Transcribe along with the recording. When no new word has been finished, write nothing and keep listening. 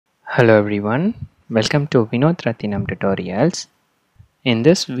Hello everyone, welcome to Vinoth tutorials. In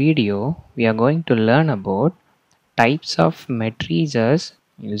this video, we are going to learn about types of matrices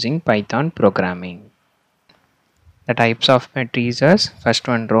using Python programming. The types of matrices, first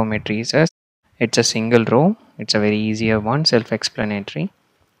one row matrices, it's a single row, it's a very easier one, self-explanatory.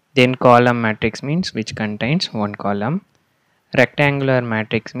 Then column matrix means which contains one column. Rectangular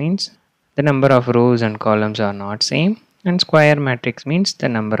matrix means the number of rows and columns are not same, and square matrix means the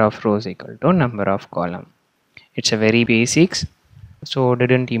number of rows equal to number of column. It's a very basics, so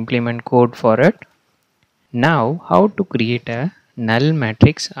didn't implement code for it. Now how to create a null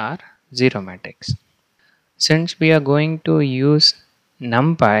matrix or zero matrix. Since we are going to use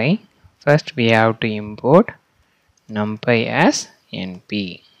numpy, first we have to import numpy as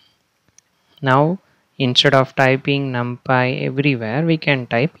np. Now instead of typing numpy everywhere, we can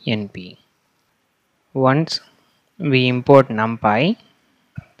type np. Once we import numpy,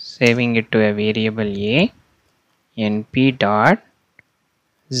 saving it to a variable a, np dot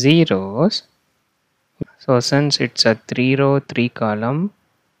zeros. So since it's a 3 row 3 column,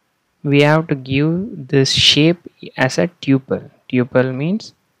 we have to give this shape as a tuple. Tuple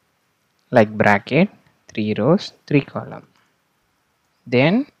means like bracket, 3 rows 3 column.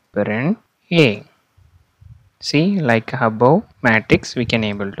 Then print a. See, like above matrix we can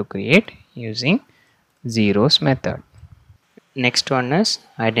able to create using zeros method. Next one is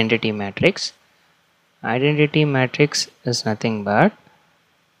identity matrix. Identity matrix is nothing but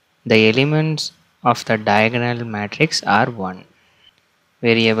the elements of the diagonal matrix are 1.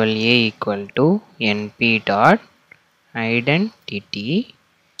 Variable a equal to np dot identity.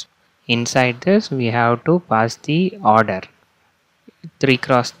 Inside this we have to pass the order 3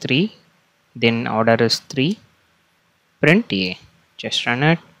 cross 3, then order is 3, print a. Just run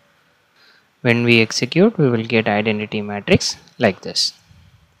it. When we execute, we will get identity matrix like this.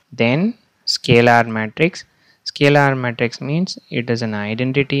 Then scalar matrix. Scalar matrix means it is an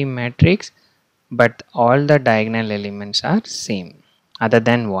identity matrix, but all the diagonal elements are same other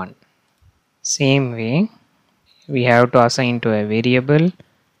than 1. Same way, we have to assign to a variable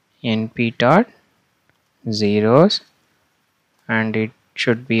np dot zeros, and it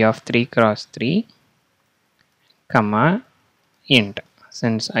should be of 3 cross 3 comma int,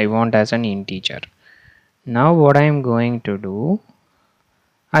 since I want as an integer. Now what I am going to do,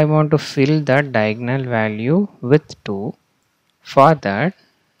 I want to fill that diagonal value with 2. For that,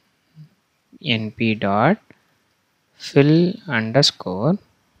 np dot fill underscore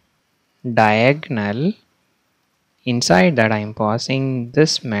diagonal. Inside that I am passing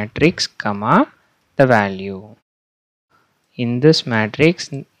this matrix comma the value. In this matrix,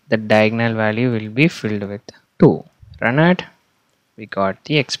 the diagonal value will be filled with 2. Run it. We got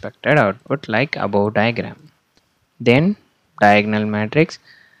the expected output like above diagram. Then diagonal matrix.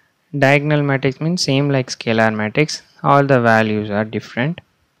 Diagonal matrix means same like scalar matrix. All the values are different.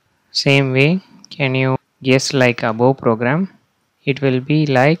 Same way, can you guess like above program? It will be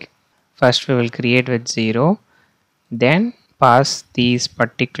like first we will create with 0, then pass these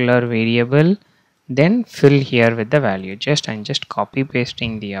particular variable, then fill here with the value. I'm just copy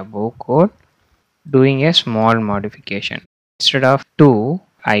pasting the above code, doing a small modification. Instead of 2,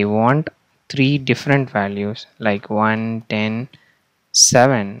 I want 3 different values like 1, 10,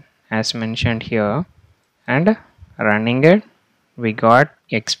 7 as mentioned here, and running it, we got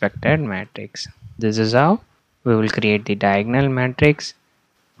expected matrix. This is how we will create the diagonal matrix.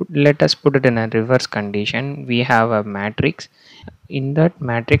 Let us put it in a reverse condition. We have a matrix. In that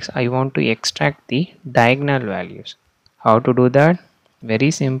matrix, I want to extract the diagonal values. How to do that? Very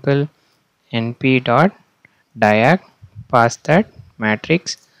simple. np dot diag, pass that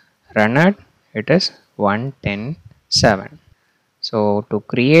matrix, run it. It is 1, 10, 7. So to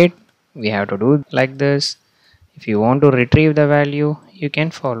create, we have to do like this. If you want to retrieve the value, you can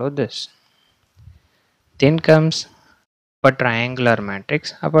follow this. Then comes upper triangular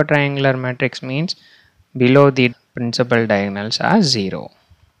matrix. Upper triangular matrix means below the principal diagonals are 0.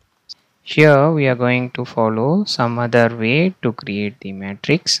 Here we are going to follow some other way to create the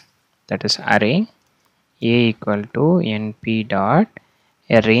matrix, that is array. A equal to np dot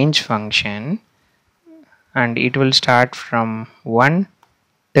a range function, and it will start from 1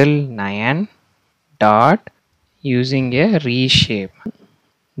 till 9 dot using a reshape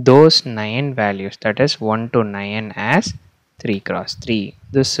those 9 values, that is 1 to 9 as 3 cross 3.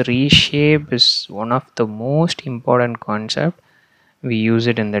 This reshape is one of the most important concept. We use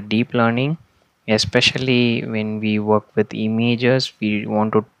it in the deep learning, especially when we work with images. We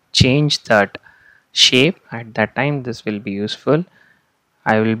want to change that shape. At that time this will be useful.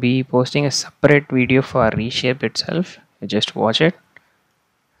 I will be posting a separate video for reshape itself. Just watch it.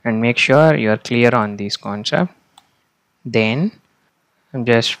 and make sure you are clear on this concept. Then I'm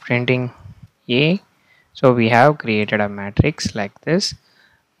just printing A. So we have created a matrix like this.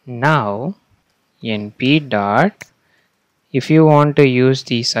 Now np dot, if you want to use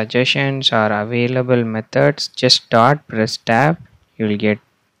the suggestions or available methods, just dot press tab, you will get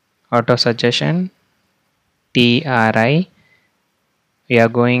auto suggestion tri. We are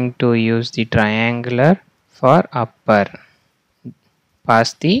going to use the triangular for upper.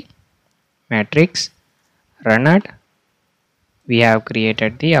 Pass the matrix, run it. We have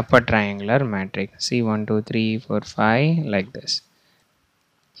created the upper triangular matrix. See 1, 2, 3, 4, 5 like this.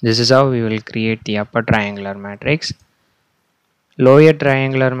 This is how we will create the upper triangular matrix. Lower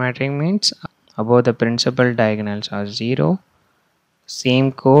triangular matrix means above the principal diagonals are 0.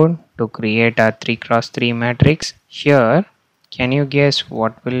 Same code to create a 3 cross 3 matrix. Here, can you guess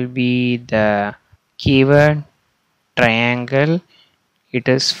what will be the keyword? Triangle. It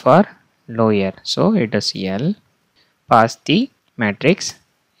is for lower, so it is L. Pass the matrix,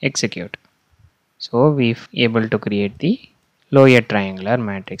 execute. So we able to create the lower triangular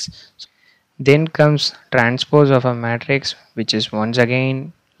matrix. Then comes transpose of a matrix, which is once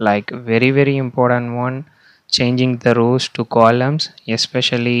again like very important one, changing the rows to columns,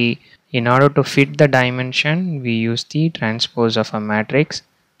 especially in order to fit the dimension we use the transpose of a matrix.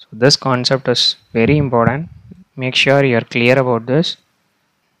 So this concept is very important. Make sure you are clear about this.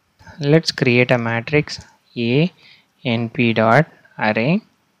 Let's create a matrix A np dot array.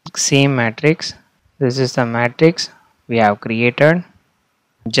 Same matrix. This is the matrix we have created.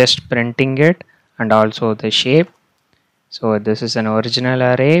 Just printing it and also the shape. So this is an original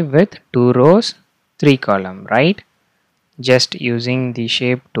array with 2 rows, 3 column, right? Just using the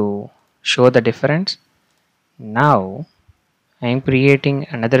shape to show the difference. Now I am creating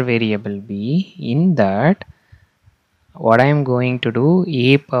another variable b. In that, what I am going to do,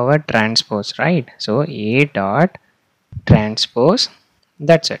 a power transpose, right? So a dot transpose,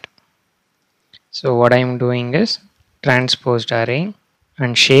 that's it. So what I am doing is transposed array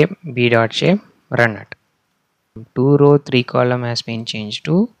and shape b dot shape, run it. 2 row 3 column has been changed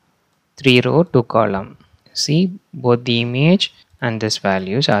to 3 row 2 column. See, both the image and this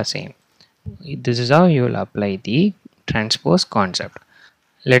values are same. This is how you will apply the transpose concept.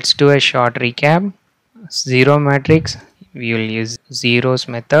 Let's do a short recap. Zero matrix, we will use zeros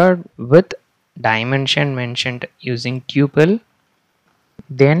method with dimension mentioned using tuple.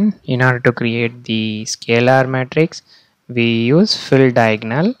 Then in order to create the scalar matrix, we use fill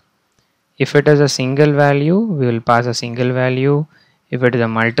diagonal. If it is a single value, we will pass a single value. If it is a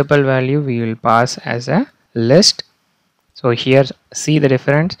multiple value, we will pass as a list. So here see the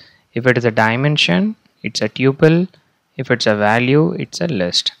difference. If it is a dimension, it's a tuple. If it's a value, it's a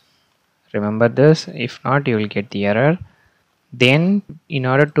list. Remember this, if not you will get the error. Then in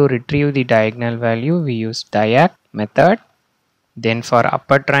order to retrieve the diagonal value, we use diag method. Then for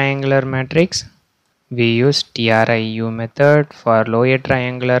upper triangular matrix, we use triu method. For lower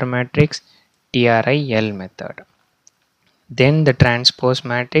triangular matrix, tril method. Then the transpose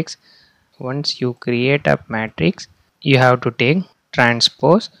matrix. Once you create a matrix, you have to take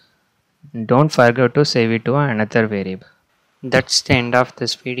transpose. Don't forget to save it to another variable. That's the end of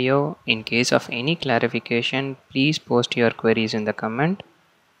this video. In case of any clarification, please post your queries in the comment.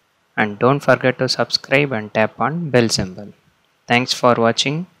 And don't forget to subscribe and tap on bell symbol. Thanks for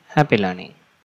watching. Happy learning.